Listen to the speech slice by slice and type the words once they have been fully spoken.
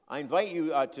I invite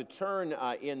you to turn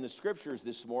in the scriptures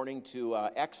this morning to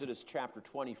Exodus chapter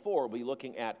 24. We'll be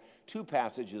looking at two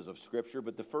passages of scripture,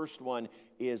 but the first one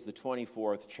is the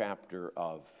 24th chapter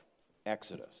of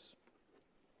Exodus.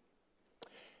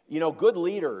 You know, good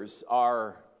leaders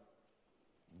are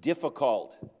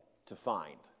difficult to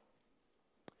find.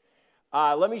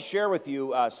 Let me share with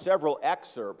you several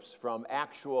excerpts from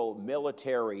actual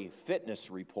military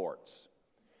fitness reports.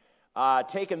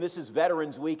 This is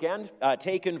Veterans Weekend,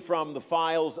 taken from the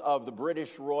files of the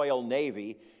British Royal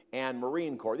Navy and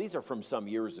Marine Corps. These are from some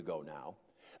years ago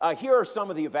now. Here are some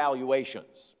of the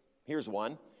evaluations. Here's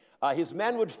one. His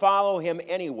men would follow him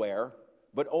anywhere,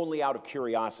 but only out of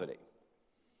curiosity.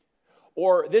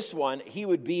 Or this one, he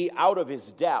would be out of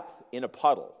his depth in a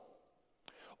puddle.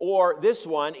 Or this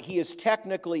one, he is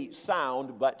technically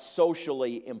sound, but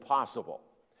socially impossible.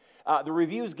 The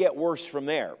reviews get worse from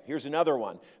there. Here's another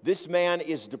one. This man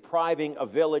is depriving a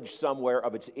village somewhere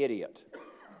of its idiot.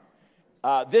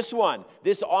 This one,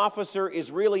 this officer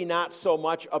is really not so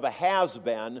much of a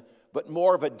has-been, but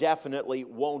more of a definitely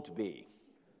won't be.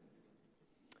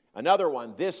 Another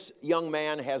one, this young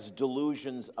man has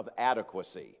delusions of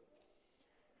adequacy.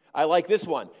 I like this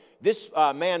one. This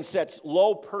man sets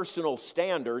low personal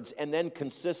standards and then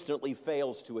consistently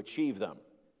fails to achieve them.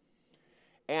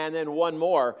 And then one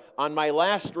more. On my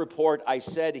last report, I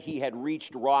said he had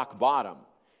reached rock bottom.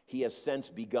 He has since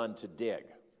begun to dig.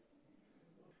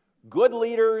 Good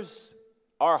leaders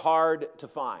are hard to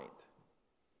find.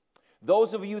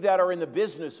 Those of you that are in the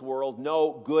business world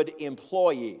know good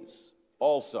employees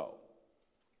also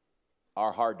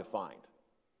are hard to find.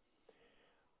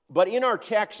 But in our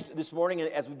text this morning,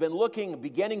 as we've been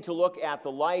beginning to look at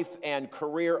the life and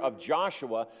career of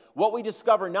Joshua, what we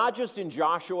discover not just in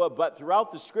Joshua, but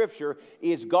throughout the scripture,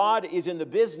 is God is in the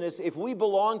business, if we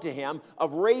belong to him,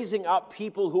 of raising up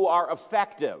people who are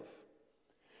effective,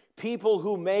 people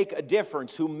who make a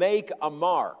difference, who make a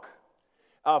mark.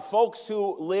 Folks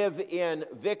who live in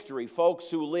victory, folks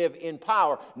who live in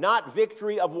power, not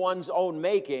victory of one's own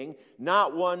making,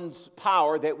 not one's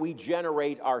power that we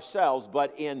generate ourselves,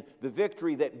 but in the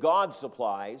victory that God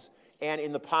supplies and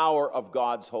in the power of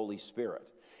God's Holy Spirit.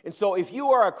 And so if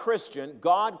you are a Christian,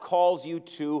 God calls you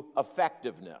to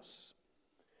effectiveness.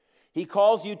 He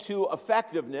calls you to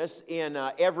effectiveness in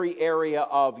every area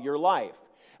of your life.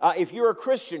 If you're a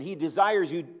Christian, he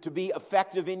desires you to be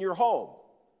effective in your home,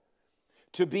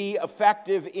 to be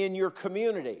effective in your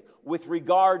community with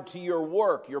regard to your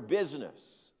work, your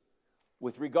business,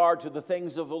 with regard to the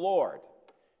things of the Lord,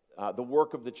 the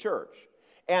work of the church.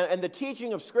 And the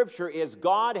teaching of Scripture is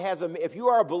if you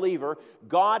are a believer,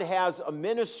 God has a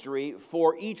ministry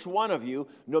for each one of you,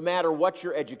 no matter what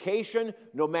your education,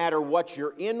 no matter what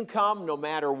your income, no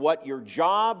matter what your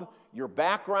job, your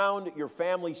background, your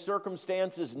family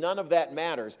circumstances, none of that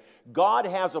matters. God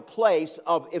has a place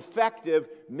of effective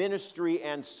ministry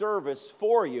and service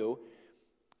for you,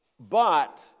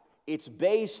 but it's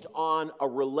based on a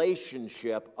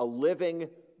relationship, a living,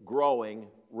 growing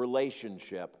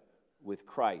relationship with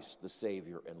Christ, the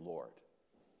Savior and Lord.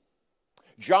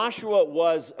 Joshua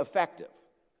was effective.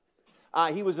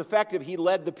 He was effective. He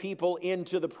led the people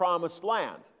into the promised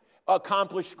land,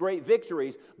 accomplished great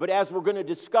victories. But as we're going to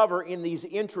discover in these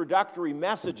introductory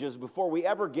messages before we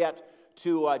ever get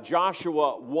to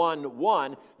Joshua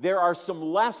 1:1, there are some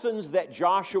lessons that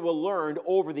Joshua learned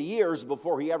over the years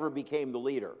before he ever became the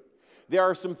leader. There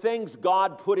are some things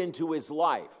God put into his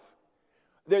life.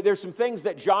 There's some things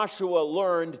that Joshua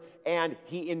learned and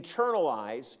he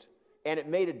internalized, and it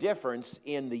made a difference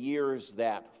in the years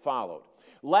that followed.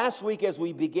 Last week, as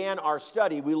we began our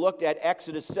study, we looked at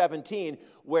Exodus 17,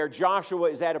 where Joshua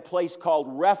is at a place called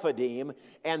Rephidim,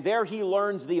 and there he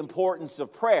learns the importance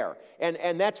of prayer.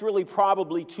 And that's really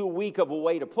probably too weak of a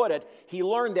way to put it. He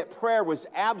learned that prayer was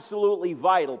absolutely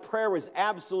vital. Prayer was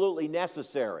absolutely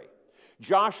necessary.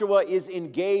 Joshua is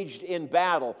engaged in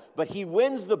battle, but he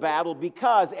wins the battle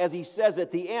because, as he says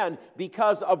at the end,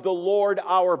 because of the Lord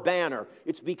our banner.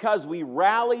 It's because we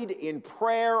rallied in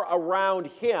prayer around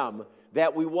him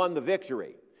that we won the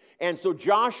victory. And so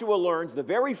Joshua learns, the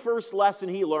very first lesson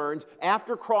he learns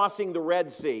after crossing the Red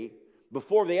Sea,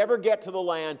 before they ever get to the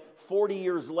land 40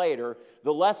 years later,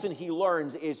 the lesson he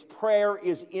learns is prayer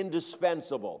is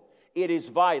indispensable. It is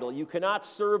vital. You cannot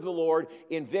serve the Lord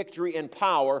in victory and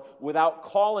power without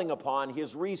calling upon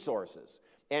his resources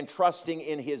and trusting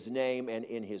in his name and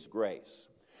in his grace.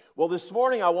 Well, this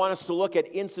morning I want us to look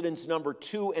at incidents number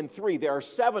 2 and 3. There are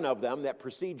 7 of them that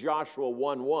precede Joshua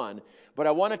 1:1, but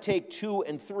I want to take 2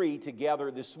 and 3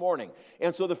 together this morning.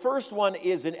 And so the first one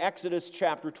is in Exodus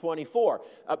chapter 24.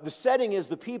 The setting is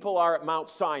the people are at Mount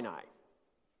Sinai.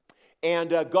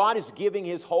 And God is giving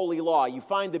his holy law. You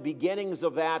find the beginnings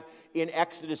of that in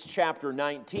Exodus chapter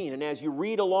 19. And as you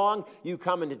read along, you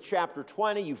come into chapter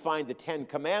 20, you find the 10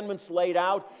 Commandments laid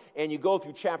out, and you go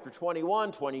through chapter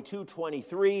 21, 22,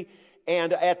 23.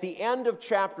 And at the end of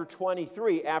chapter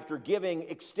 23, after giving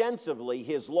extensively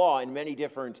his law in many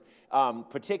different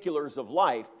particulars of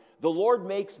life, the Lord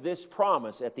makes this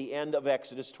promise at the end of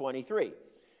Exodus 23.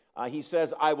 He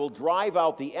says, I will drive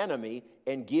out the enemy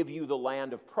and give you the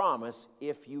land of promise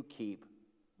if you keep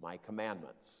my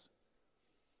commandments.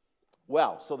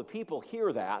 Well, so the people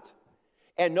hear that,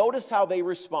 and notice how they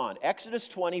respond. Exodus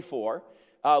 24,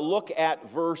 look at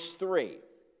verse 3.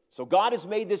 So God has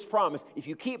made this promise. If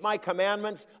you keep my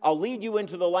commandments, I'll lead you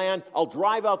into the land. I'll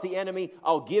drive out the enemy.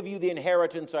 I'll give you the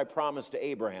inheritance I promised to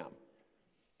Abraham.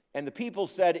 And the people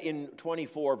said in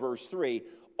 24, verse 3,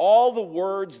 all the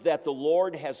words that the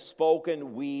Lord has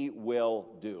spoken, we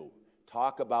will do.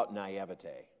 Talk about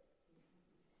naivete.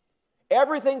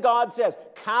 Everything God says,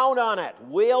 count on it.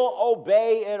 We'll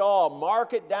obey it all.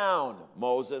 Mark it down,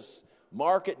 Moses.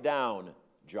 Mark it down,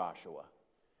 Joshua.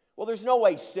 Well, there's no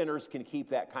way sinners can keep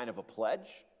that kind of a pledge.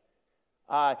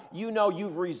 You know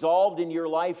you've resolved in your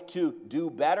life to do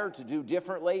better, to do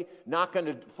differently, not going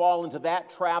to fall into that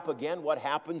trap again. What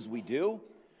happens? We do.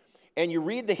 And you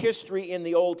read the history in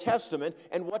the Old Testament,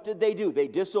 and what did they do? They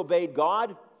disobeyed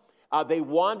God. They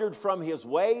wandered from his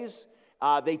ways.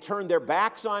 They turned their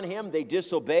backs on him. They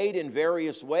disobeyed in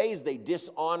various ways. They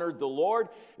dishonored the Lord.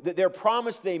 Their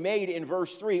promise they made in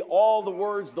verse 3, all the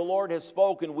words the Lord has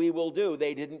spoken, we will do.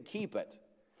 They didn't keep it.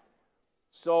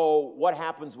 So what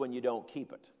happens when you don't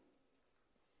keep it?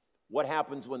 What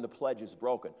happens when the pledge is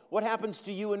broken? What happens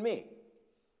to you and me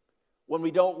when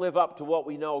we don't live up to what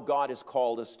we know God has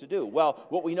called us to do? Well,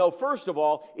 what we know, first of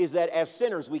all, is that as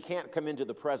sinners, we can't come into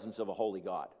the presence of a holy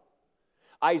God.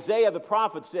 Isaiah the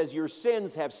prophet says, your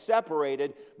sins have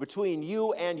separated between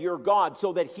you and your God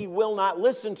so that he will not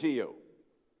listen to you.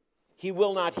 He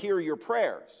will not hear your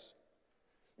prayers.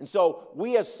 And so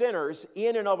we as sinners,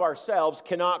 in and of ourselves,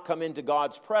 cannot come into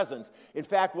God's presence. In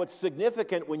fact, what's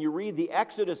significant when you read the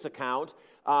Exodus account,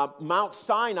 Mount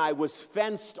Sinai was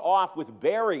fenced off with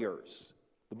barriers,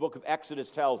 the book of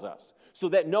Exodus tells us, so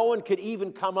that no one could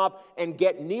even come up and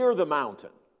get near the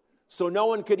mountain. So no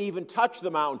one could even touch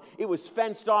the mountain. It was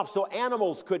fenced off so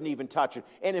animals couldn't even touch it.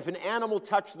 And if an animal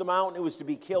touched the mountain, it was to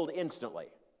be killed instantly,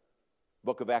 the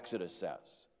book of Exodus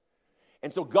says.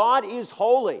 And so God is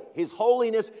holy. His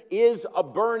holiness is a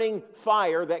burning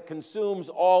fire that consumes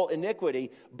all iniquity.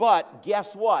 But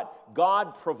guess what?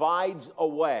 God provides a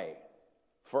way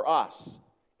for us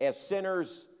as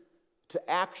sinners to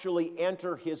actually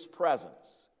enter his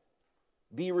presence,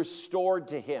 be restored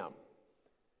to him,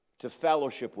 to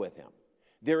fellowship with him.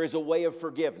 There is a way of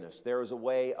forgiveness. There is a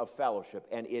way of fellowship,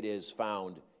 and it is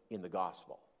found in the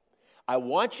gospel. I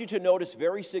want you to notice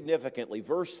very significantly,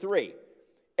 verse 3.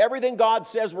 Everything God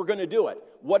says we're going to do it.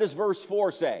 What does verse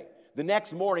 4 say? The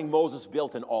next morning, Moses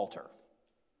built an altar.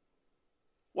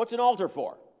 What's an altar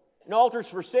for? An altar's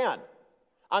for sin.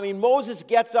 I mean, Moses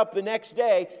gets up the next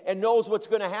day and knows what's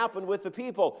going to happen with the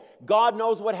people. God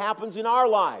knows what happens in our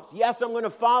lives. Yes, I'm going to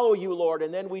follow you, Lord,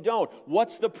 and then we don't.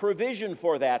 What's the provision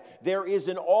for that? There is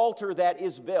an altar that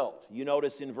is built. You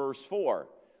notice in verse 4.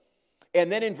 And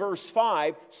then in verse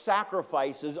 5,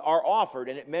 sacrifices are offered,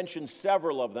 and it mentions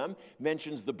several of them. It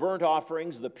mentions the burnt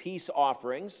offerings, the peace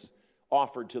offerings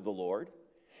offered to the Lord.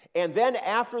 And then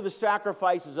after the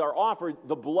sacrifices are offered,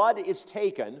 the blood is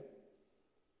taken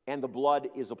and the blood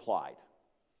is applied.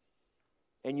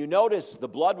 And you notice the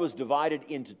blood was divided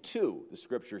into two, the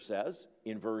scripture says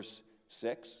in verse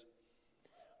 6.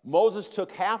 Moses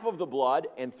took half of the blood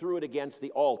and threw it against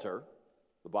the altar,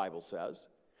 the Bible says.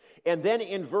 And then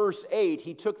in verse 8,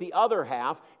 he took the other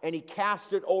half and he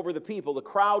cast it over the people. The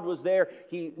crowd was there.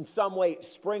 He, in some way,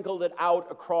 sprinkled it out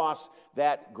across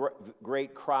that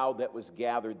great crowd that was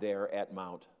gathered there at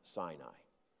Mount Sinai.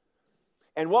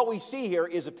 And what we see here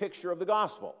is a picture of the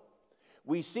gospel.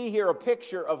 We see here a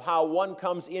picture of how one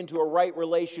comes into a right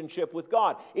relationship with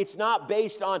God. It's not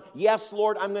based on, yes,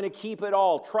 Lord, I'm going to keep it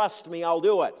all. Trust me, I'll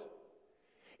do it.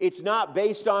 It's not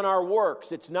based on our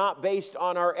works. It's not based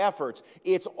on our efforts.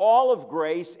 It's all of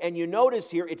grace, and you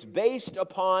notice here it's based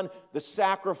upon the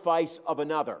sacrifice of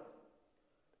another,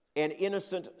 an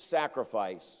innocent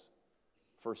sacrifice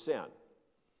for sin.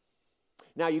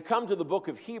 Now you come to the book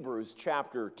of Hebrews,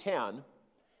 chapter 10,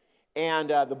 and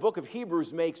the book of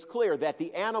Hebrews makes clear that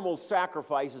the animal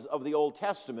sacrifices of the Old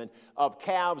Testament, of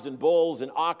calves and bulls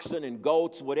and oxen and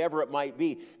goats, whatever it might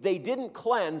be, they didn't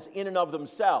cleanse in and of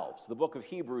themselves. The book of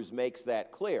Hebrews makes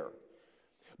that clear.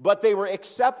 But they were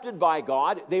accepted by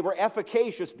God. They were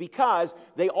efficacious because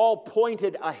they all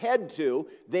pointed ahead to,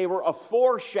 they were a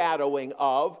foreshadowing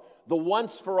of the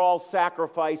once-for-all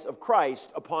sacrifice of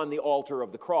Christ upon the altar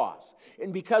of the cross.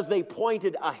 And because they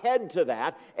pointed ahead to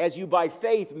that, as you by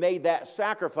faith made that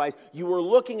sacrifice, you were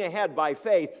looking ahead by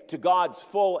faith to God's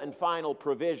full and final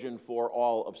provision for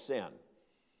all of sin.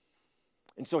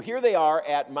 And so here they are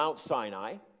at Mount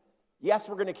Sinai. Yes,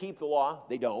 we're going to keep the law.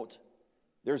 They don't.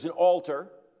 There's an altar.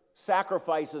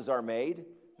 Sacrifices are made.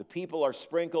 The people are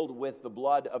sprinkled with the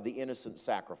blood of the innocent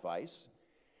sacrifice.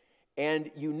 And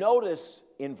you notice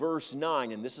in verse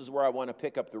 9, and this is where I want to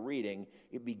pick up the reading,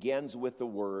 it begins with the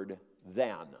word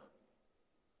then.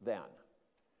 Then.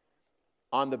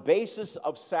 On the basis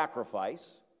of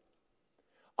sacrifice,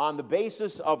 on the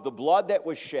basis of the blood that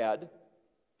was shed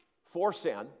for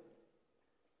sin,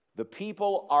 the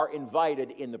people are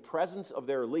invited in the presence of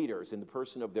their leaders, in the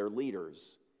person of their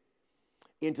leaders,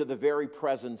 into the very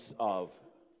presence of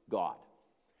God.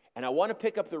 And I want to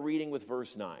pick up the reading with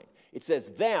verse 9. It says,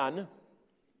 then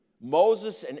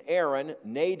Moses and Aaron,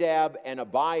 Nadab and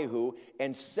Abihu,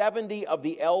 and 70 of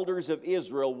the elders of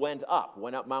Israel went up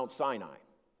Mount Sinai.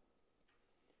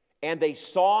 And they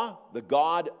saw the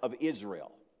God of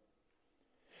Israel.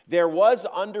 There was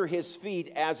under his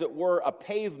feet, as it were, a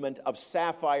pavement of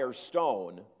sapphire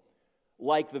stone,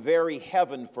 like the very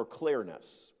heaven for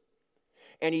clearness.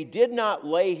 And he did not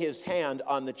lay his hand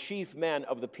on the chief men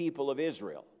of the people of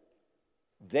Israel.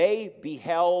 They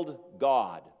beheld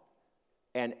God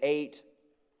and ate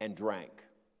and drank.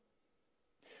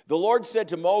 The Lord said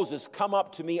to Moses, come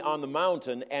up to me on the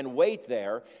mountain and wait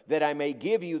there, that I may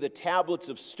give you the tablets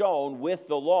of stone with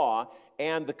the law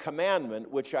and the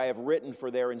commandment which I have written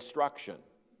for their instruction.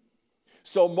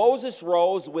 So Moses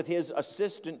rose with his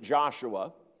assistant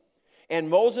Joshua, and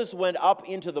Moses went up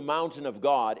into the mountain of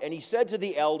God, and he said to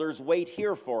the elders, wait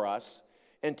here for us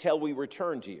until we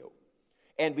return to you.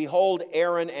 And behold,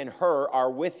 Aaron and Hur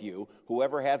are with you.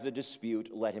 Whoever has a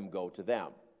dispute, let him go to them.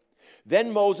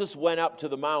 Then Moses went up to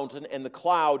the mountain, and the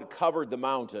cloud covered the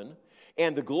mountain.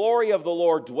 And the glory of the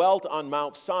Lord dwelt on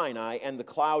Mount Sinai, and the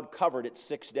cloud covered it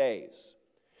 6 days.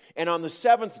 And on the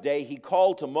 7th day he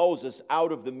called to Moses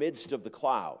out of the midst of the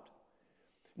cloud.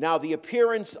 Now the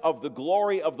appearance of the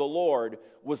glory of the Lord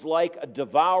was like a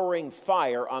devouring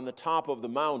fire on the top of the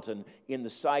mountain in the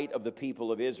sight of the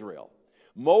people of Israel.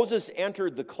 Moses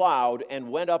entered the cloud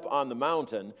and went up on the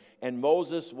mountain, and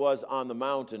Moses was on the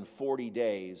mountain 40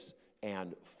 days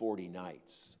and 40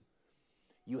 nights.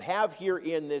 You have here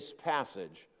in this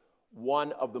passage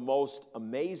one of the most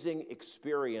amazing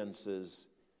experiences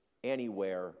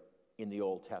anywhere in the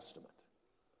Old Testament.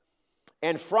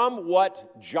 And from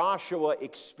what Joshua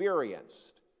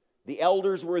experienced, the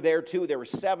elders were there too. There were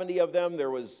 70 of them.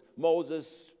 There was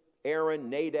Moses, Aaron,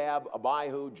 Nadab,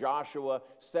 Abihu, Joshua,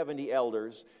 70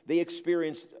 elders. They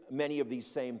experienced many of these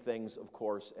same things, of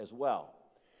course, as well.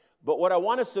 But what I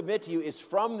want to submit to you is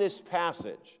from this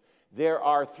passage, there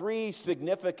are 3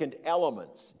 significant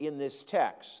elements in this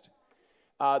text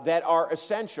that are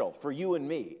essential for you and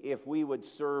me if we would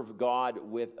serve God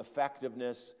with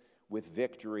effectiveness, with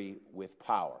victory, with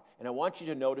power. And I want you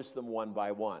to notice them one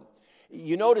by one.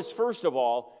 You notice, first of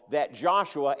all, that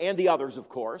Joshua and the others, of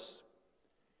course,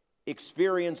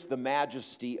 experienced the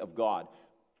majesty of God.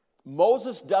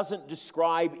 Moses doesn't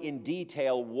describe in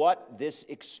detail what this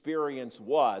experience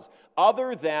was,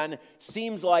 other than,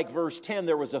 seems like verse 10,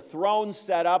 there was a throne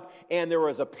set up and there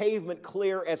was a pavement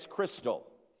clear as crystal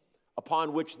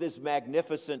upon which this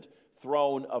magnificent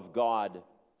throne of God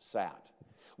sat.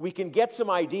 We can get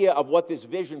some idea of what this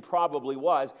vision probably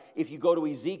was if you go to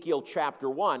Ezekiel chapter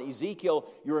 1. Ezekiel,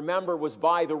 you remember, was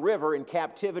by the river in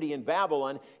captivity in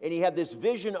Babylon, and he had this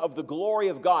vision of the glory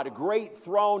of God, a great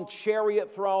throne,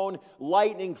 chariot throne,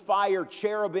 lightning, fire,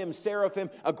 cherubim, seraphim,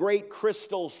 a great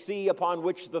crystal sea upon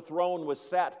which the throne was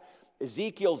set.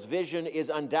 Ezekiel's vision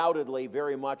is undoubtedly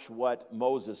very much what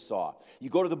Moses saw. You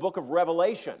go to the book of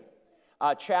Revelation.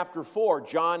 Chapter 4,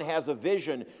 John has a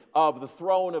vision of the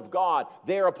throne of God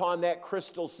there upon that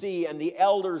crystal sea, and the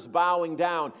elders bowing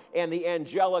down, and the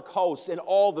angelic hosts, and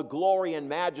all the glory and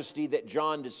majesty that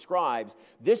John describes.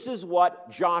 This is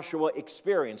what Joshua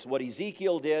experienced, what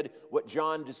Ezekiel did, what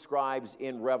John describes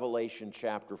in Revelation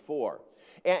chapter 4.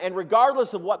 And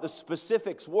regardless of what the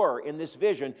specifics were in this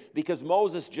vision, because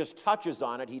Moses just touches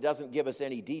on it, he doesn't give us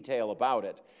any detail about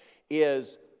it,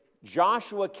 is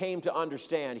Joshua came to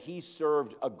understand he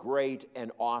served a great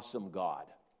and awesome God.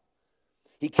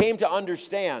 He came to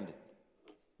understand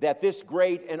that this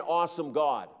great and awesome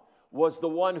God was the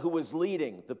one who was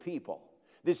leading the people.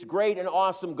 This great and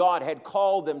awesome God had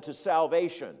called them to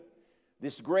salvation.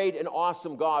 This great and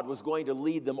awesome God was going to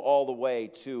lead them all the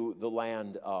way to the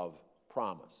land of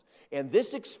promise. And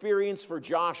this experience for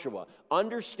Joshua,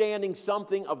 understanding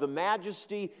something of the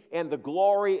majesty and the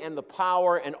glory and the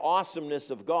power and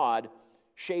awesomeness of God,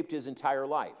 shaped his entire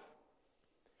life.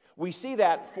 We see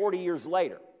that 40 years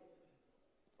later,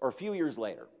 or a few years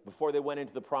later, before they went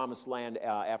into the promised land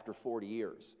after 40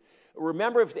 years.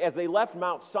 Remember, as they left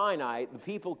Mount Sinai, the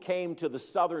people came to the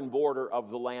southern border of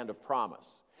the land of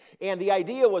promise. And the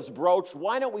idea was broached,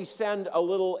 why don't we send a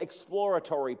little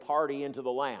exploratory party into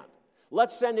the land?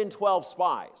 Let's send in 12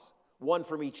 spies, one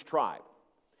from each tribe.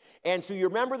 And so you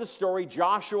remember the story,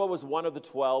 Joshua was one of the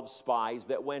 12 spies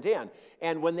that went in.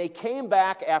 And when they came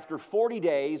back after 40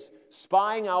 days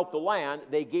spying out the land,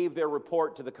 they gave their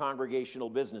report to the congregational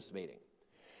business meeting.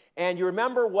 And you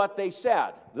remember what they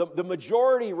said. The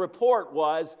majority report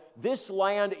was, this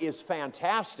land is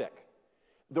fantastic.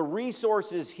 The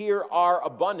resources here are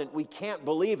abundant. We can't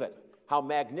believe it, how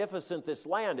magnificent this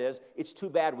land is. It's too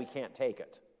bad we can't take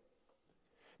it.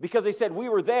 Because they said, we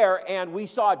were there and we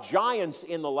saw giants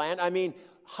in the land. I mean,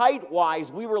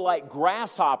 height-wise, we were like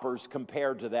grasshoppers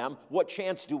compared to them. What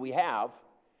chance do we have?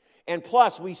 And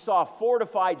plus, we saw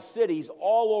fortified cities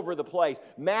all over the place,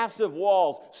 massive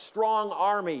walls, strong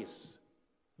armies.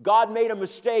 God made a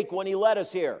mistake when he led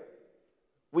us here.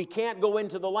 We can't go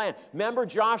into the land. Remember,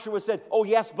 Joshua said, oh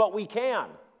yes, but we can.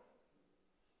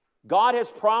 God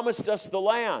has promised us the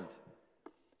land.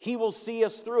 He will see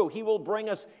us through. He will bring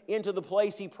us into the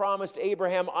place he promised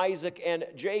Abraham, Isaac, and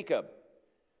Jacob.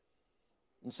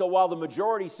 And so while the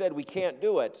majority said we can't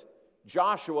do it,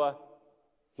 Joshua,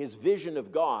 his vision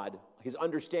of God, his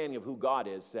understanding of who God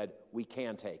is, said we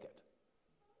can take it.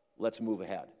 Let's move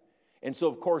ahead. And so,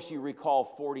 of course, you recall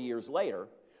 40 years later,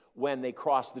 when they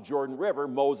crossed the Jordan River,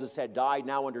 Moses had died,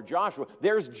 now under Joshua.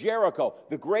 There's Jericho,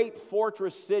 the great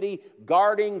fortress city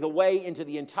guarding the way into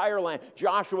the entire land.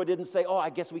 Joshua didn't say, oh, I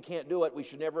guess we can't do it. We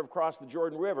should never have crossed the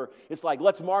Jordan River. It's like,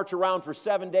 let's march around for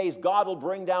 7 days. God will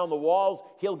bring down the walls.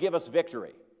 He'll give us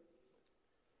victory.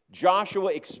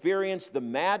 Joshua experienced the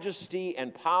majesty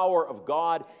and power of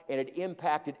God, and it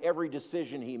impacted every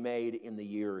decision he made in the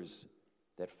years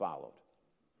that followed.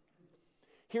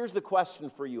 Here's the question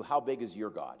for you. How big is your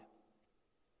God?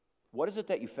 What is it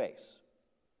that you face?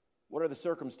 What are the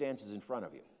circumstances in front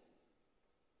of you?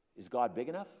 Is God big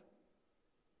enough?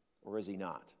 Or is he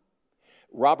not?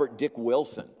 Robert Dick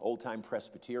Wilson, old-time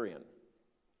Presbyterian,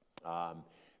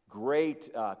 great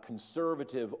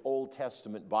conservative Old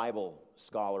Testament Bible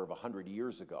scholar of 100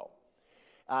 years ago.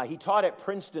 He taught at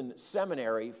Princeton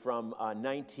Seminary from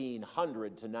 1900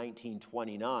 to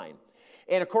 1929.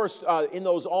 And of course, in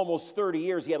those almost 30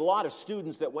 years, he had a lot of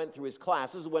students that went through his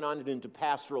classes, went on into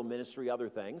pastoral ministry, other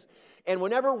things. And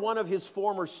whenever one of his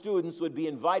former students would be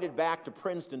invited back to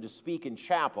Princeton to speak in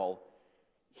chapel,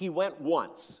 he went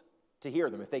once to hear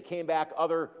them. If they came back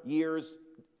other years,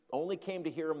 only came to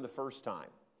hear them the first time.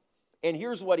 And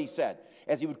here's what he said.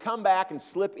 As he would come back and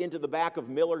slip into the back of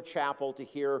Miller Chapel to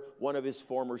hear one of his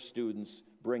former students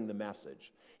bring the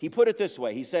message. He put it this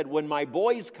way. He said, when my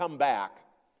boys come back,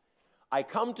 I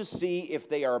come to see if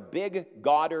they are big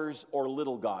Godders or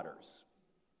little Godders.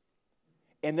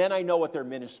 And then I know what their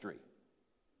ministry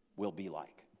will be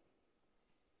like.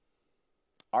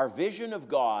 Our vision of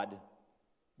God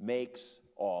makes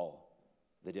all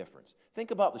the difference.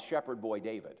 Think about the shepherd boy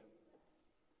David.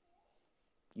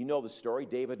 You know the story,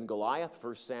 David and Goliath,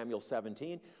 1 Samuel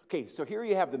 17. Okay, so here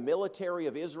you have the military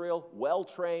of Israel,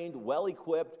 well-trained,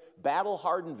 well-equipped,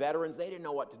 battle-hardened veterans. They didn't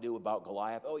know what to do about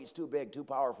Goliath. Oh, he's too big, too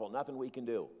powerful, nothing we can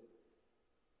do.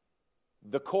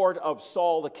 The court of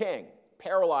Saul the king,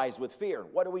 paralyzed with fear.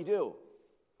 What do?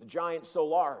 The giant's so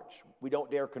large, we don't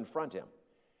dare confront him.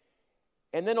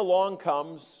 And then along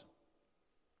comes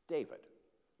David,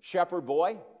 shepherd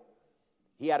boy.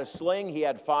 He had a sling, he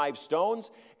had 5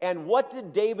 stones. And what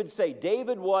did David say?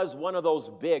 David was one of those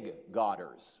big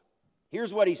Godders.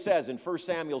 Here's what he says in 1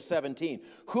 Samuel 17.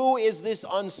 Who is this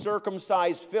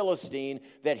uncircumcised Philistine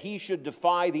that he should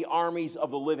defy the armies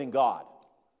of the living God?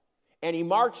 And he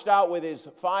marched out with his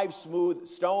 5 smooth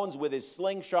stones, with his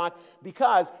slingshot,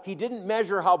 because he didn't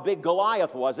measure how big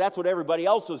Goliath was. That's what everybody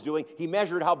else was doing. He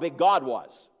measured how big God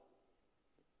was.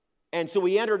 And so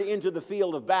he entered into the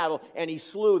field of battle, and he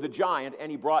slew the giant, and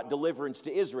he brought deliverance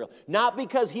to Israel. Not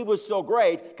because he was so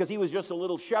great, because he was just a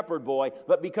little shepherd boy,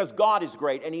 but because God is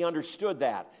great, and he understood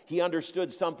that. He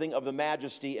understood something of the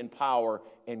majesty and power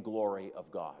and glory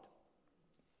of God.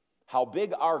 How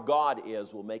big our God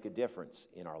is will make a difference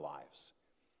in our lives.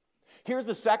 Here's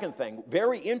the second thing.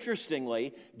 Very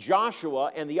interestingly,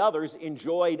 Joshua and the others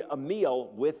enjoyed a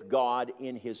meal with God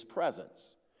in his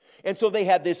presence. And so they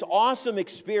had this awesome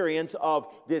experience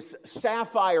of this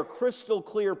sapphire, crystal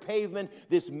clear pavement,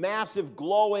 this massive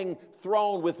glowing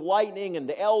throne with lightning and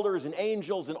the elders and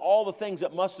angels and all the things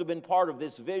that must have been part of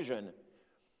this vision.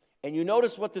 And you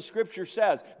notice what the scripture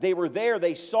says. They were there,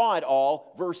 they saw it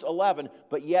all, verse 11,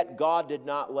 but yet God did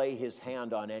not lay his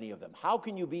hand on any of them. How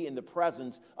can you be in the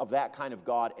presence of that kind of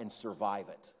God and survive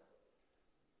it?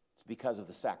 It's because of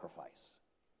the sacrifice.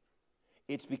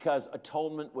 It's because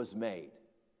atonement was made.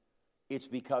 It's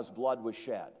because blood was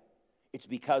shed. It's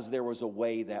because there was a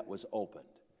way that was opened.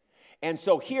 And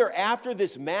so here, after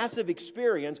this massive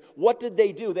experience, what did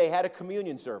they do? They had a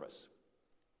communion service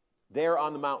there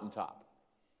on the mountaintop.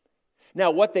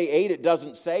 Now, what they ate, it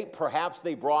doesn't say. Perhaps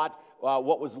they brought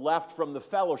what was left from the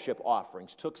fellowship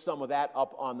offerings, took some of that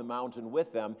up on the mountain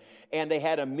with them, and they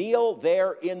had a meal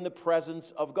there in the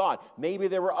presence of God. Maybe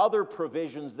there were other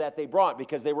provisions that they brought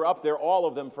because they were up there, all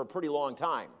of them, for a pretty long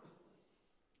time.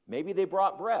 Maybe they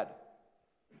brought bread.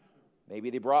 Maybe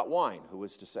they brought wine, who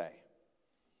is to say?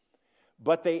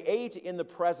 But they ate in the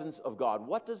presence of God.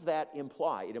 What does that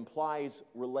imply? It implies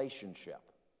relationship.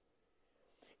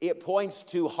 It points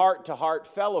to heart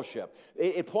fellowship.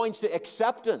 It points to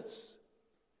acceptance.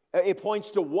 It points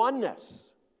to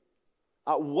oneness.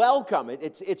 Welcome.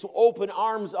 It's open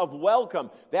arms of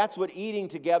welcome. That's what eating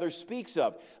together speaks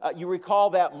of. You recall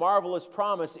that marvelous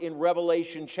promise in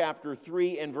Revelation chapter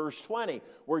 3 and verse 20,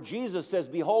 where Jesus says,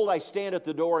 "Behold, I stand at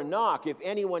the door and knock. If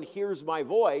anyone hears my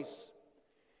voice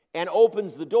and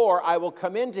opens the door, I will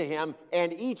come into him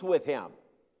and eat with him,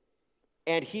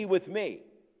 and he with me."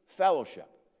 Fellowship.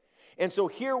 And so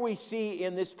here we see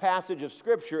in this passage of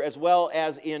Scripture, as well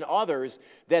as in others,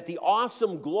 that the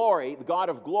awesome glory, the God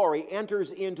of glory,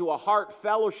 enters into a heart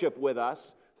fellowship with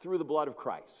us through the blood of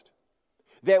Christ.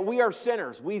 That we are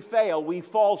sinners, we fail, we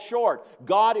fall short.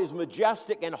 God is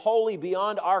majestic and holy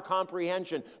beyond our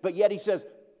comprehension, but yet he says,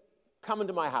 come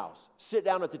into my house, sit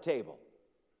down at the table.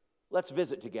 Let's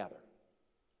visit together.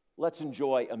 Let's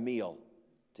enjoy a meal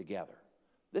together.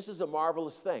 This is a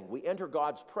marvelous thing. We enter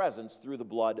God's presence through the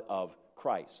blood of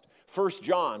Christ. 1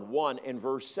 John 1 and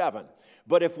verse 7.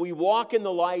 But if we walk in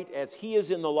the light as he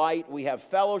is in the light, we have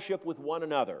fellowship with one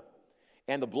another.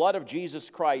 And the blood of Jesus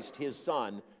Christ, his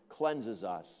Son, cleanses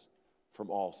us from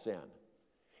all sin.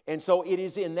 And so it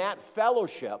is in that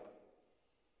fellowship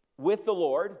with the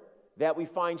Lord that we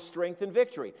find strength and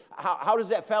victory. How does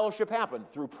that fellowship happen?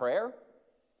 Through prayer?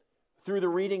 Through the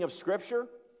reading of Scripture?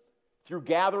 Through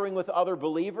gathering with other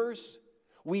believers?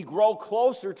 We grow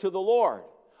closer to the Lord.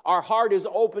 Our heart is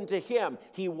open to him.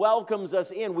 He welcomes us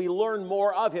in. We learn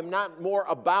more of him, not more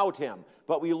about him,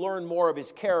 but we learn more of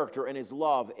his character and his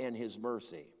love and his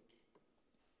mercy.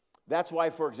 That's why,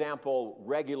 for example,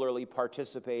 regularly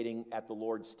participating at the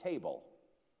Lord's table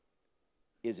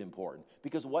is important.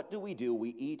 Because what do? We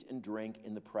eat and drink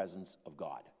in the presence of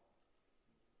God.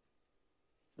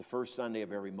 The first Sunday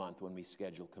of every month when we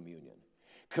schedule communion.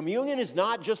 Communion is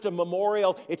not just a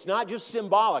memorial, it's not just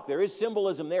symbolic. There is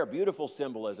symbolism there, beautiful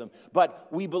symbolism, but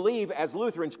we believe as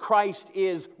Lutherans, Christ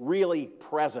is really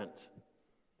present.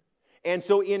 And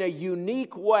so in a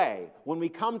unique way, when we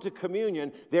come to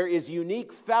communion, there is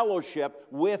unique fellowship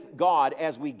with God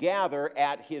as we gather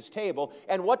at his table.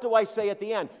 And what do I say at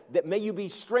the end? That may you be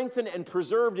strengthened and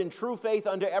preserved in true faith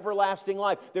unto everlasting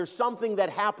life. There's something that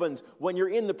happens when you're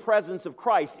in the presence of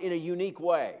Christ in a unique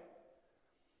way.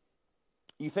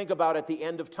 You think about at the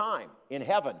end of time in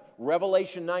heaven,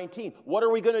 Revelation 19. What are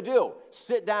we going to do?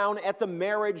 Sit down at the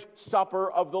marriage supper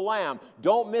of the Lamb.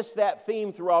 Don't miss that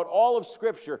theme throughout all of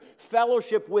Scripture.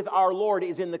 Fellowship with our Lord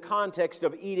is in the context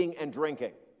of eating and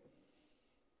drinking. It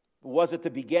was at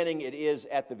the beginning, it is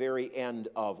at the very end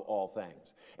of all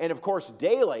things. And of course,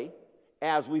 daily,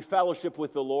 as we fellowship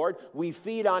with the Lord, we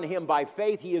feed on him by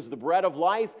faith. He is the bread of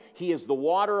life. He is the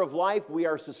water of life. We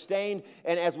are sustained.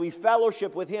 And as we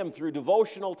fellowship with him through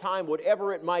devotional time,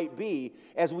 whatever it might be,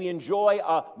 as we enjoy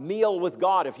a meal with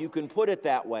God, if you can put it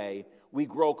that way, we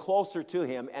grow closer to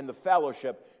him and the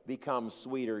fellowship becomes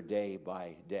sweeter day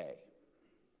by day.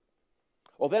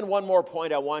 Well, then one more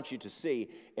point I want you to see,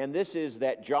 and this is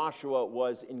that Joshua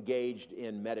was engaged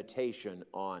in meditation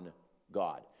on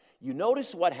God. You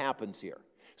notice what happens here.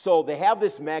 So they have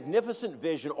this magnificent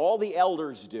vision, all the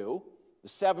elders do, the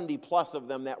 70 plus of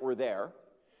them that were there.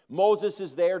 Moses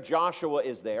is there, Joshua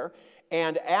is there.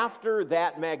 And after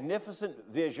that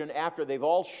magnificent vision, after they've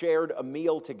all shared a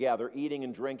meal together, eating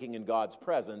and drinking in God's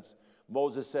presence,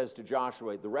 Moses says to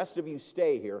Joshua, the rest of you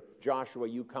stay here. Joshua,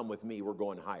 you come with me, we're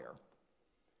going higher.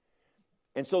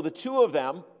 And so the two of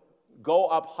them go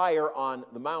up higher on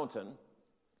the mountain.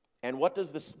 And what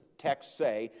does this text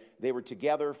say? They were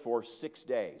together for 6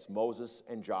 days, Moses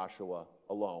and Joshua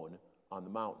alone on the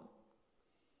mountain.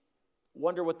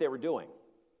 Wonder what they were doing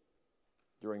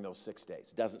during those 6 days.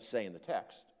 It doesn't say in the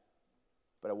text,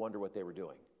 but I wonder what they were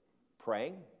doing.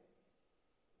 Praying,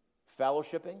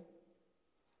 fellowshipping,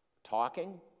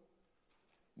 talking,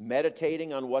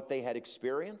 meditating on what they had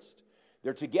experienced.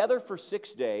 They're together for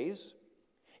 6 days,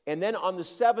 and then on the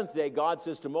 7th day, God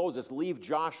says to Moses, leave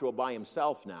Joshua by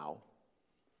himself now.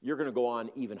 You're going to go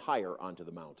on even higher onto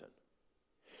the mountain.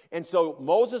 And so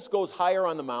Moses goes higher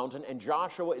on the mountain, and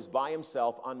Joshua is by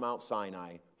himself on Mount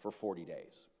Sinai for 40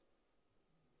 days.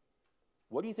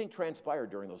 What do you think transpired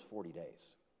during those 40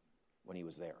 days when he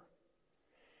was there?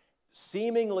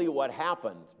 Seemingly what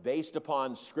happened, based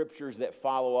upon scriptures that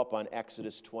follow up on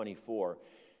Exodus 24,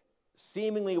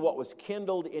 seemingly what was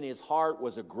kindled in his heart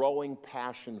was a growing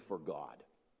passion for God,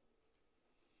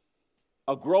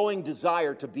 a growing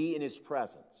desire to be in his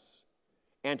presence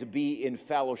and to be in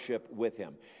fellowship with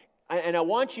him. And I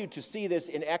want you to see this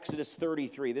in Exodus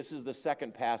 33. This is the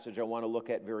second passage I want to look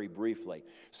at very briefly.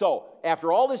 So,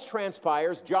 after all this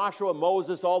transpires, Joshua,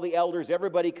 Moses, all the elders,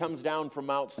 everybody comes down from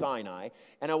Mount Sinai.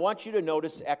 And I want you to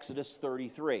notice Exodus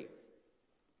 33.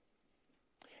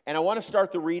 And I want to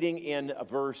start the reading in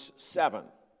verse 7.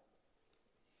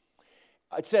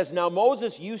 It says, now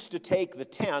Moses used to take the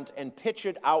tent and pitch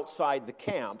it outside the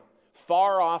camp,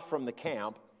 far off from the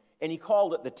camp, and he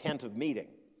called it the tent of meeting.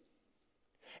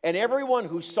 And everyone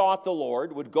who sought the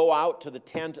Lord would go out to the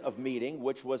tent of meeting,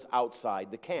 which was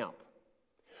outside the camp.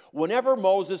 Whenever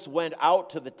Moses went out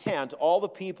to the tent, all the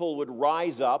people would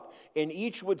rise up, and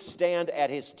each would stand at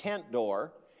his tent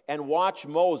door and watch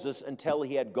Moses until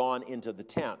he had gone into the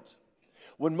tent.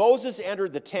 When Moses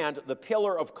entered the tent, the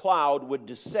pillar of cloud would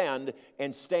descend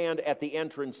and stand at the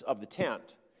entrance of the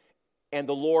tent, and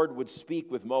the Lord would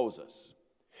speak with Moses.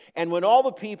 And when all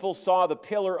the people saw the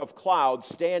pillar of cloud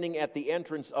standing at the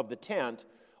entrance of the tent,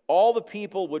 all the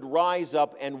people would rise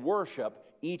up and worship,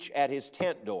 each at his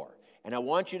tent door. And I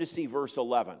want you to see verse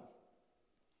 11.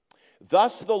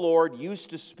 Thus the Lord used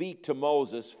to speak to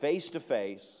Moses face to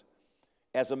face,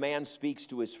 as a man speaks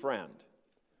to his friend.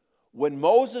 When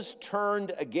Moses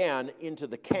turned again into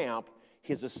the camp,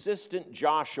 his assistant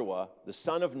Joshua, the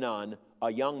son of Nun,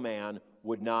 a young man,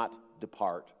 would not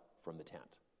depart from the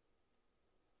tent.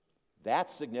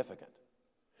 That's significant.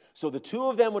 So the two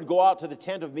of them would go out to the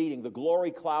tent of meeting. The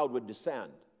glory cloud would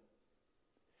descend.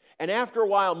 And after a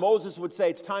while, Moses would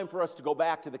say, it's time for us to go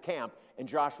back to the camp. And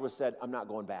Joshua said, I'm not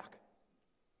going back.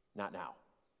 Not now.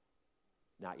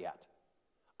 Not yet.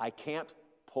 I can't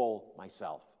pull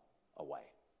myself away.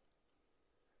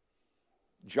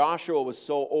 Joshua was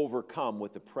so overcome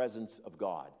with the presence of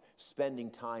God,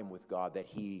 spending time with God, that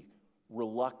he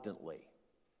reluctantly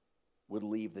would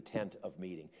leave the tent of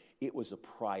meeting. It was a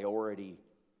priority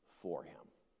for him.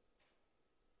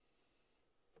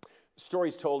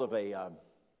 Stories told of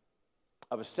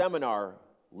a seminar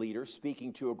leader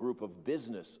speaking to a group of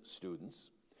business students.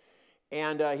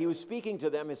 And he was speaking to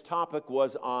them. His topic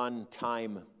was on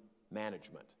time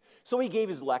management. So he gave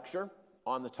his lecture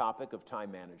on the topic of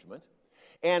time management.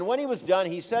 And when he was done,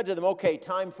 he said to them, okay,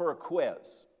 time for a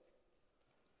quiz.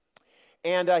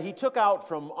 And he took out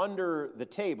from under the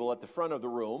table at the front of the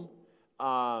room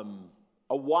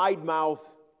a wide-mouth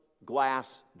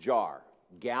glass jar,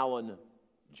 gallon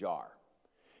jar.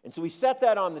 And so he set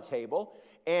that on the table,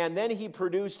 and then he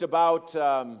produced about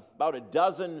a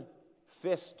dozen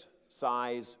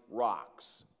fist-size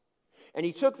rocks. And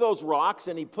he took those rocks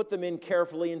and he put them in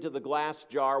carefully into the glass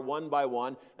jar one by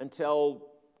one until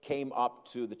came up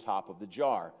to the top of the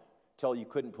jar, till you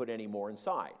couldn't put any more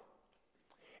inside.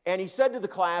 And he said to the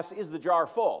class, is the jar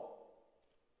full?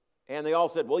 And they all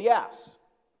said, well, yes.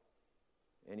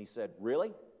 And he said,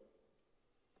 really?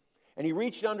 And he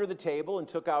reached under the table and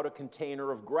took out a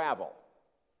container of gravel.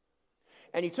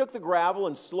 And he took the gravel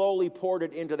and slowly poured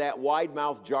it into that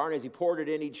wide-mouthed jar. And as he poured it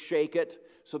in, he'd shake it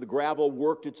so the gravel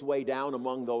worked its way down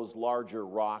among those larger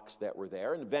rocks that were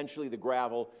there. And eventually the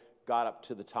gravel got up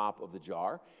to the top of the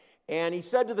jar. And he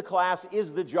said to the class,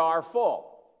 is the jar full?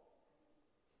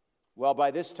 Well,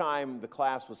 by this time, the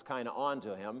class was kind of on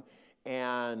to him,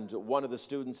 and one of the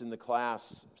students in the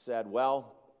class said,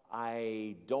 well,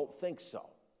 I don't think so.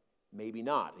 Maybe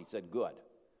not. He said, good.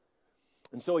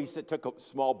 And so he took a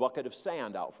small bucket of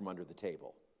sand out from under the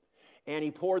table, and he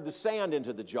poured the sand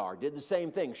into the jar, did the same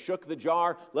thing, shook the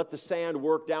jar, let the sand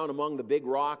work down among the big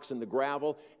rocks and the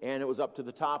gravel, and it was up to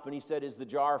the top, and he said, is the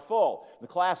jar full? The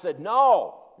class said,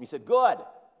 no. And he said, good.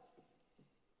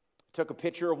 Took a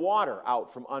pitcher of water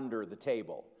out from under the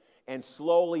table and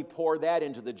slowly poured that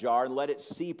into the jar and let it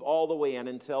seep all the way in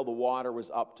until the water was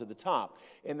up to the top.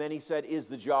 And then he said, is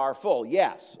the jar full?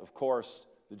 Yes, of course,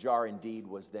 The jar indeed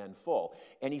was then full.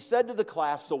 And he said to the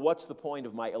class, so what's the point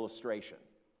of my illustration?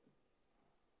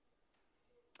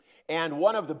 And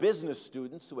one of the business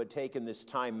students who had taken this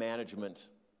time management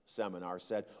seminar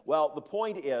said, well, the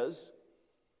point is,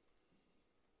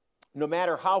 no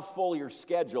matter how full your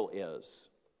schedule is,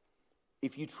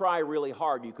 if you try really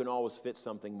hard, you can always fit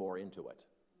something more into it.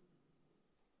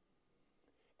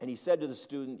 And he said to the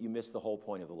student, you missed the whole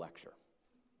point of the lecture.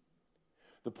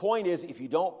 The point is, if you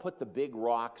don't put the big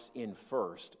rocks in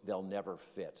first, they'll never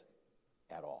fit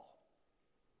at all.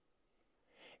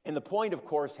 And the point, of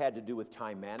course, had to do with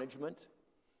time management,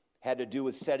 had to do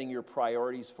with setting your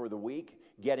priorities for the week,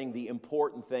 getting the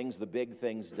important things, the big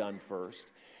things done first.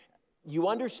 You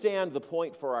understand the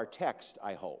point for our text,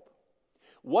 I hope.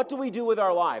 What do we do with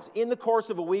our lives? In the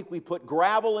course of a week, we put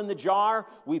gravel in the jar,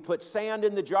 we put sand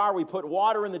in the jar, we put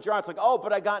water in the jar. It's like, oh,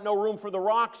 but I got no room for the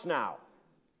rocks now.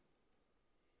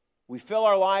 We fill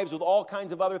our lives with all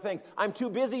kinds of other things. I'm too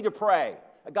busy to pray.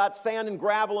 I got sand and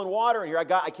gravel and water in here.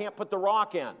 I can't put the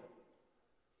rock in.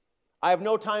 I have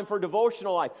no time for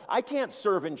devotional life. I can't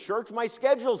serve in church. My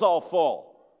schedule's all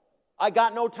full. I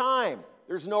got no time.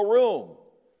 There's no room.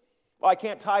 Well, I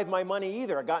can't tithe my money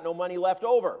either. I got no money left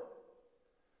over.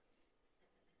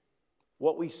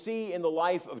 What we see in the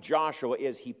life of Joshua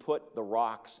is he put the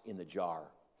rocks in the jar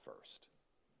first.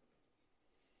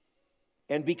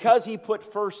 And because he put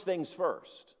first things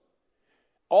first,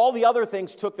 all the other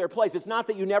things took their place. It's not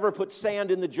that you never put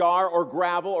sand in the jar or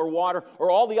gravel or water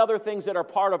or all the other things that are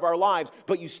part of our lives,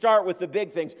 but you start with the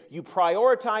big things. You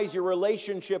prioritize your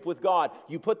relationship with God.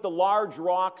 You put the large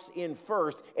rocks in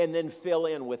first and then fill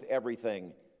in with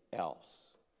everything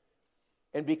else.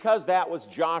 And because that was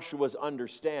Joshua's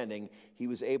understanding, he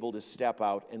was able to step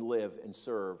out and live and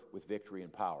serve with victory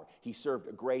and power. He served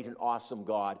a great and awesome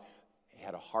God. He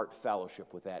had a heart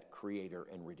fellowship with that Creator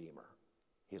and Redeemer,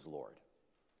 his Lord.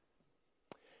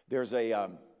 There's a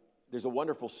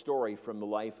wonderful story from the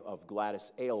life of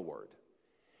Gladys Aylward.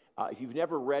 If you've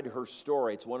never read her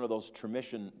story, it's one of those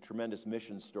tremendous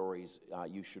mission stories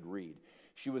you should read.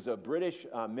 She was a British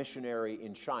missionary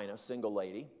in China, single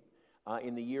lady,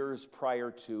 in the years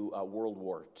prior to World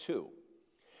War II.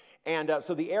 And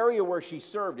so the area where she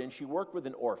served in, she worked with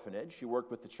an orphanage. She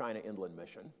worked with the China Inland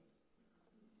Mission.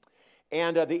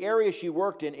 And the area she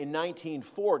worked in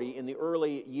 1940, in the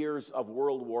early years of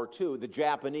World War II, the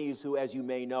Japanese, who, as you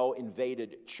may know,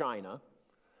 invaded China,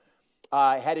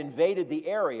 had invaded the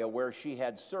area where she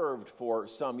had served for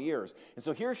some years. And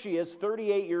so here she is,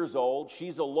 38 years old.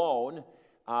 She's alone.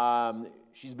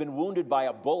 She's been wounded by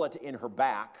a bullet in her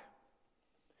back.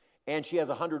 And she has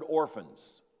 100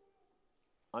 orphans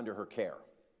under her care.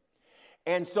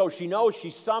 And so she knows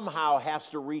she somehow has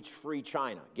to reach free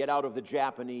China, get out of the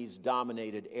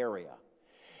Japanese-dominated area.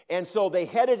 And so they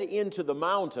headed into the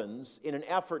mountains in an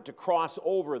effort to cross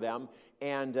over them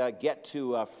and get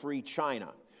to free China.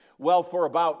 Well, for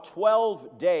about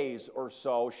 12 days or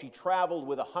so, she traveled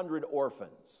with 100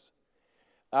 orphans.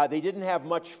 They didn't have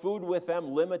much food with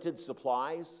them, limited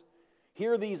supplies.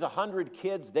 Here, these 100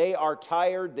 kids, they are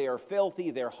tired, they are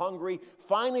filthy, they're hungry.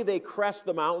 Finally, they crest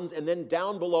the mountains, and then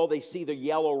down below, they see the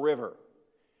Yellow River,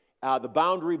 the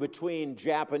boundary between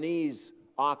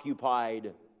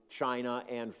Japanese-occupied China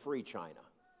and free China.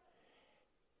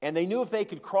 And they knew if they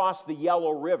could cross the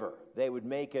Yellow River, they would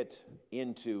make it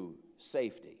into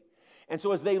safety. And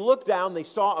so as they looked down, they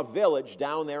saw a village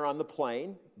down there on the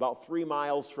plain, about 3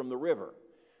 miles from the river.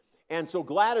 And so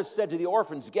Gladys said to the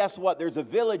orphans, guess what? There's a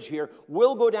village here.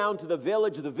 We'll go down to the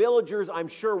village. The villagers, I'm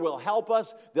sure, will help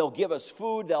us. They'll give us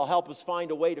food. They'll help us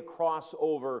find a way to cross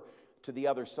over to the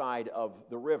other side of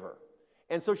the river.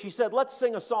 And so she said, let's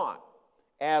sing a song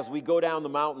as we go down the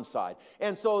mountainside.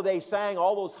 And so they sang,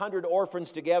 all those 100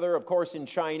 orphans together, of course in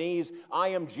Chinese, I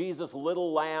am Jesus'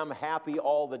 little lamb, happy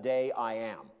all the day I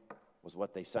am, was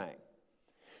what they sang.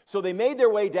 So they made their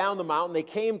way down the mountain. They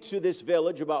came to this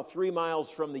village about 3 miles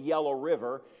from the Yellow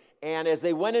River. And as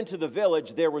they went into the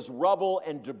village, there was rubble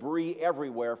and debris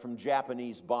everywhere from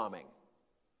Japanese bombing.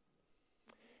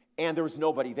 And there was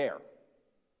nobody there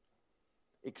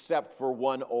except for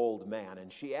one old man.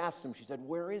 And she asked him, she said,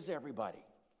 where is everybody?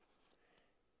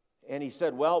 And he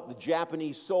said, well, the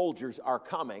Japanese soldiers are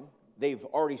coming. They've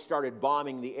already started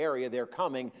bombing the area. They're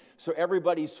coming. So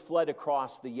everybody's fled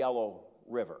across the Yellow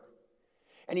River.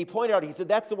 And he pointed out, he said,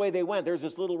 that's the way they went. There's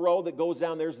this little road that goes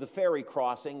down. There's the ferry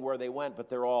crossing where they went, but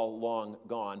they're all long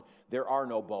gone. There are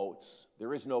no boats.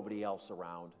 There is nobody else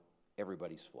around.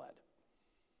 Everybody's fled.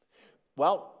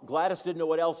 Well, Gladys didn't know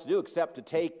what else to do except to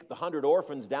take the 100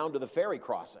 orphans down to the ferry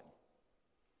crossing.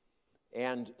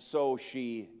 And so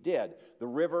she did. The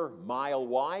river, mile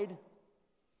wide,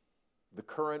 The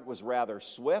current was rather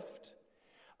swift.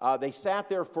 They sat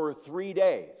there for 3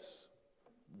 days.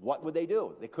 What would they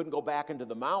do? They couldn't go back into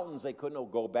the mountains. They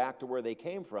couldn't go back to where they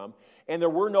came from. And there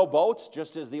were no boats,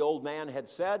 just as the old man had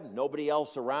said. Nobody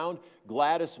else around.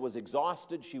 Gladys was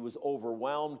exhausted. She was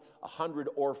overwhelmed. 100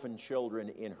 orphan children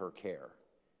in her care.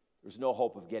 There's no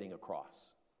hope of getting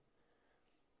across.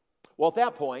 Well, at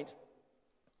that point,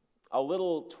 a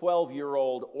little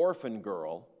 12-year-old orphan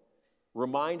girl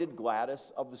reminded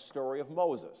Gladys of the story of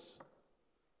Moses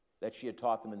that she had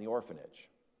taught them in the orphanage.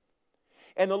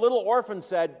 And the little orphan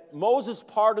said, Moses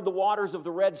parted the waters of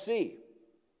the Red Sea.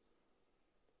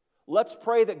 Let's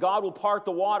pray that God will part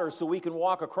the waters so we can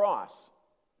walk across.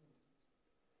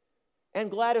 And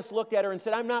Gladys looked at her and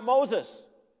said, I'm not Moses.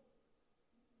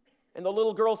 And the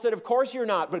little girl said, of course you're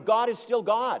not, but God is still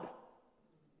God.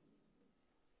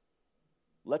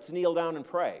 Let's kneel down and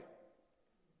pray.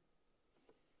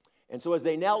 And so as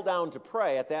they knelt down to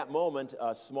pray, at that moment,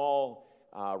 a small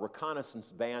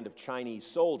reconnaissance band of Chinese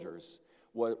soldiers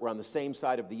were on the same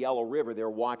side of the Yellow River. They were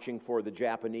watching for the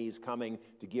Japanese coming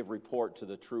to give report to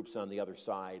the troops on the other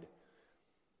side.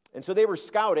 And so they were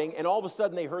scouting, and all of a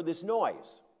sudden they heard this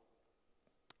noise.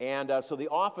 And so the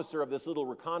officer of this little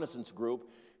reconnaissance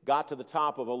group got to the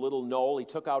top of a little knoll. He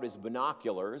took out his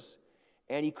binoculars,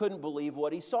 and he couldn't believe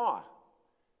what he saw.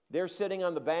 They're sitting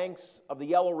on the banks of the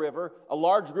Yellow River, a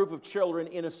large group of children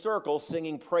in a circle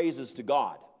singing praises to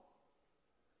God.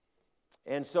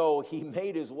 And so he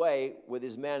made his way with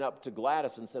his men up to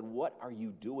Gladys and said, what are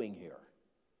you doing here?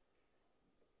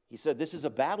 He said, this is a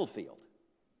battlefield.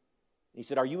 He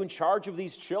said, are you in charge of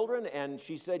these children? And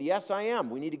she said, yes, I am.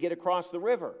 We need to get across the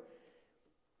river.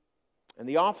 And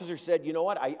the officer said, you know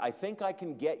what? I think I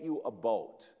can get you a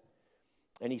boat.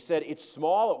 And he said, it's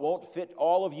small. It won't fit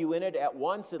all of you in it at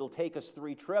once. It'll take us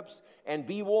 3 trips. And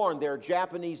be warned, there are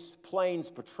Japanese planes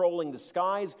patrolling the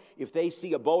skies. If they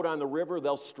see a boat on the river,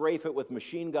 they'll strafe it with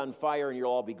machine gun fire and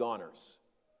you'll all be goners.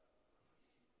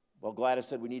 Well, Gladys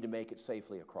said, we need to make it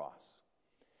safely across.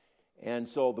 And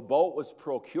so the boat was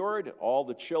procured. All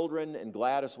the children and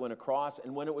Gladys went across.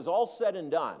 And when it was all said and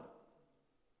done,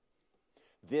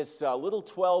 this little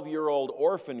 12-year-old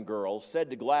orphan girl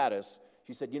said to Gladys,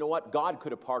 she said, you know what? God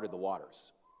could have parted the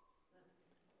waters.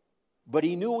 But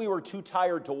he knew we were too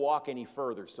tired to walk any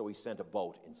further, so he sent a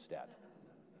boat instead.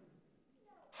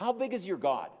 How big is your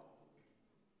God?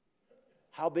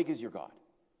 How big is your God?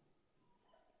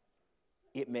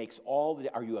 It makes all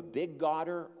the... Are you a big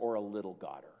Godder or a little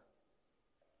Godder?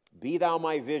 Be thou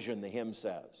my vision, the hymn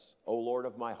says, O Lord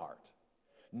of my heart.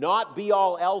 Not be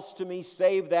all else to me,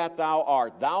 save that thou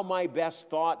art. Thou my best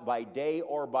thought by day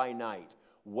or by night.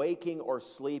 Waking or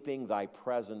sleeping, thy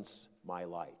presence my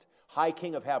light. High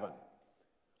King of heaven,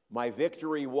 my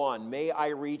victory won, may I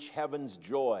reach heaven's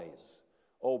joys,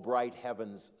 O bright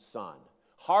heaven's sun.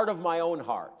 Heart of my own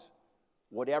heart,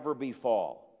 whatever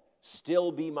befall,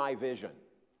 still be my vision,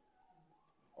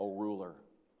 O ruler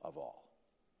of all.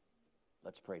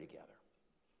 Let's pray together.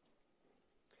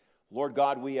 Lord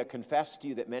God, we confess to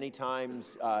you that many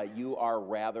times you are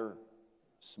rather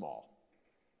small.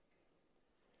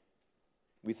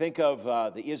 We think of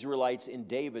the Israelites in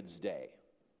David's day.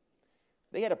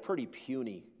 They had a pretty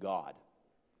puny God.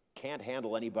 Can't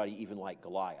handle anybody even like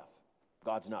Goliath.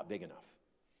 God's not big enough.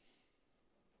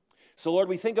 So, Lord,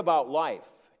 we think about life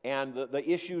and the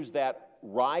issues that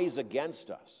rise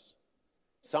against us.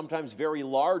 Sometimes very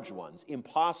large ones,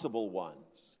 impossible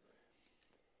ones.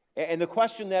 And the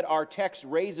question that our text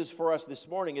raises for us this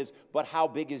morning is, but how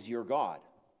big is your God?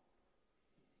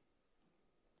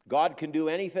 God can do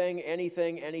anything,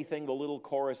 anything, anything. The little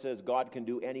chorus says God can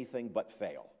do anything but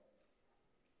fail.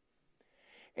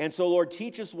 And so, Lord,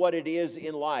 teach us what it is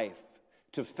in life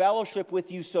to fellowship with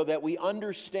you so that we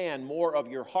understand more of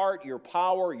your heart, your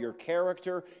power, your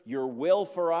character, your will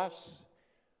for us.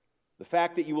 The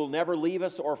fact that you will never leave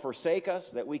us or forsake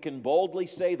us, that we can boldly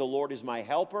say, the Lord is my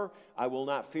helper. I will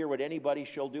not fear what anybody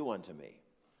shall do unto me.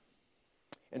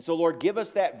 And so, Lord, give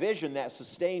us that vision that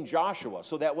sustained Joshua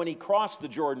so that when he crossed the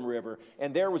Jordan River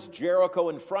and there was Jericho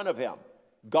in front of him,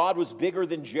 God was bigger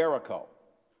than Jericho.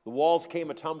 The walls came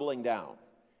a-tumbling down,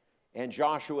 and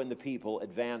Joshua and the people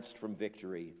advanced from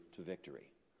victory to victory.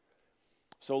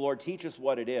 So, Lord, teach us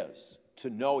what it is to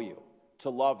know you, to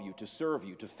love you, to serve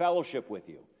you, to fellowship with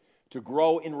you, to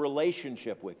grow in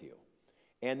relationship with you.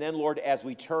 And then, Lord, as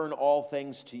we turn all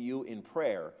things to you in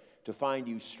prayer, to find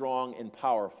you strong and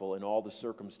powerful in all the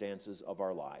circumstances of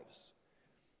our lives.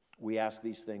 We ask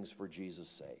these things for Jesus'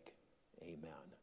 sake. Amen.